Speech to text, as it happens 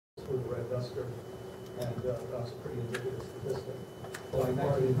through the red duster, and that's a pretty indicative statistic. Like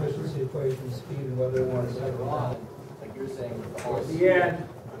the efficiency equation, speed, and whether they want to set it on. Like you're saying with the At horse. the end,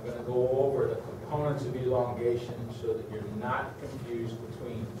 I'm going to go over the components of elongation so that you're not confused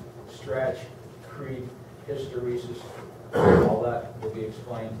between stretch, creep, hysteresis. All that will be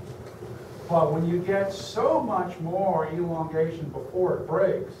explained. But when you get so much more elongation before it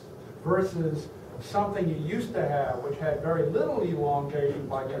breaks versus something you used to have, which had very little elongation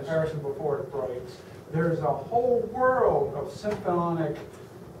by comparison before it breaks, there's a whole world of symphonic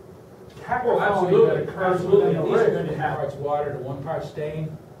cacophony that occurs within the These are going rig. to have parts water to 1 part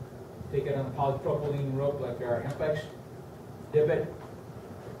stain. Take it on a polypropylene rope like our Hempex. Dip it,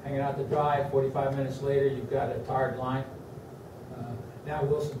 hang it out to dry. 45 minutes later, you've got a tarred line. Now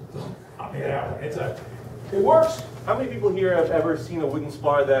Wilson, I mean, it works. How many people here have ever seen a wooden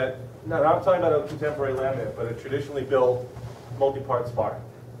spar that, no, I'm talking about a contemporary laminate, but a traditionally built multi-part spar?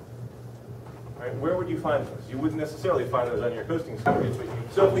 Right? Where would you find those? You wouldn't necessarily find those on your coasting spar.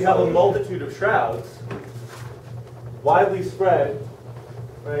 So if we have a multitude of shrouds, widely spread,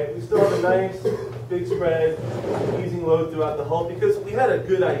 right, we still have a nice big spread, easing load throughout the hull, because we had a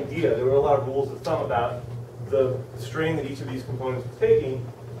good idea. There were a lot of rules of thumb about the strain that each of these components was taking,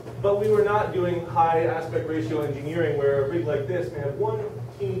 but we were not doing high aspect ratio engineering where a rig like this may have one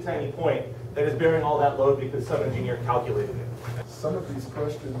teeny tiny point that is bearing all that load because some engineer calculated it. Some of these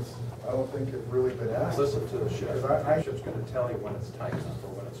questions I don't think have really been asked. Listen to the ship. Because The ship's going to tell you when it's tight enough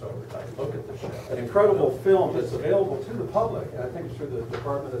or when it's over tight. Look at the ship. An incredible film that's available to the public, and I think it's through the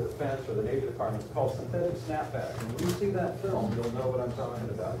Department of Defense or the Navy Department. It's called Synthetic Snapback. And when you see that film, you'll know what I'm talking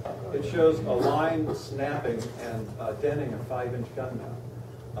about. It shows a line snapping and denting a 5-inch gun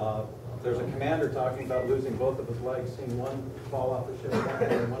mount. There's a commander talking about losing both of his legs, seeing one fall off the ship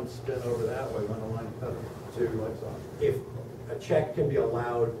and one spin over that way when the line cut two legs off. If a check can be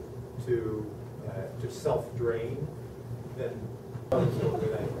allowed to self-drain, then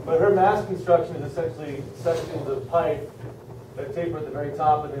But her mass construction is essentially sections of pipe that taper at the very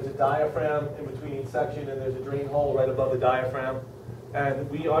top, and there's a diaphragm in between each section, and there's a drain hole right above the diaphragm. And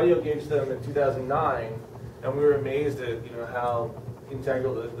we audio gauged them in 2009, and we were amazed at how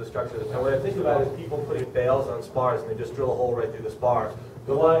integral the structure is. And what I think about is people putting bales on spars, and they just drill a hole right through the spar,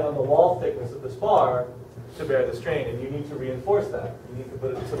 relying on the wall thickness of the spar to bear the strain, and you need to reinforce that. You need to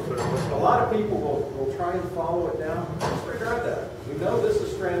put it in some sort of... A lot of people will try and follow it down. Disregard that. We know this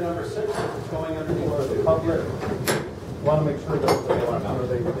is strand number 6. It's going underneath the public. Want to make sure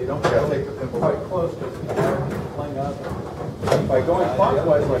that they don't take them quite close to playing up. By going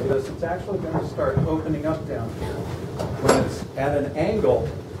clockwise like this, it's actually going to start opening up down here. When it's at an angle,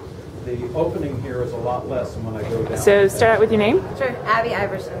 the opening here is a lot less than when I go down. So start out with your name. Sure, Abby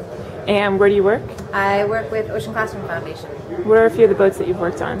Iverson. And where do you work? I work with Ocean Classroom Foundation. What are a few of the boats that you've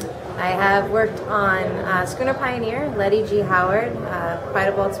worked on? I have worked on Schooner Pioneer, Letty G. Howard, Pride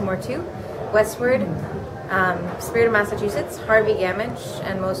of Baltimore II, Westward, Spirit of Massachusetts, Harvey Gamage,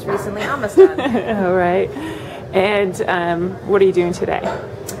 and most recently Amistad. All right. And what are you doing today?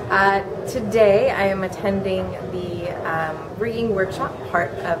 Today I am attending the rigging workshop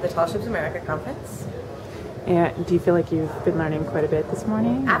part of the Tall Ships America conference. And do you feel like you've been learning quite a bit this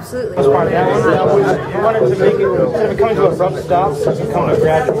morning? Absolutely. You wanted to make it, instead of coming to a abrupt stop, come to a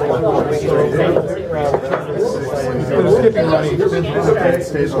gradual. The skipping running, it's okay, it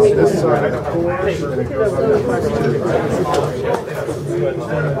stays on this side of the core, and it goes on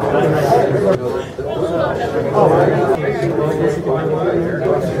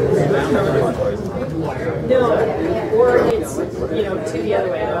No, or it's, to the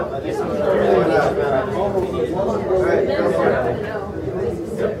other way.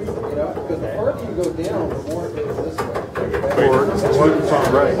 Because the farther you go down, the more it goes this way. Or it's on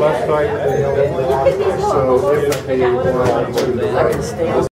the left side, so if the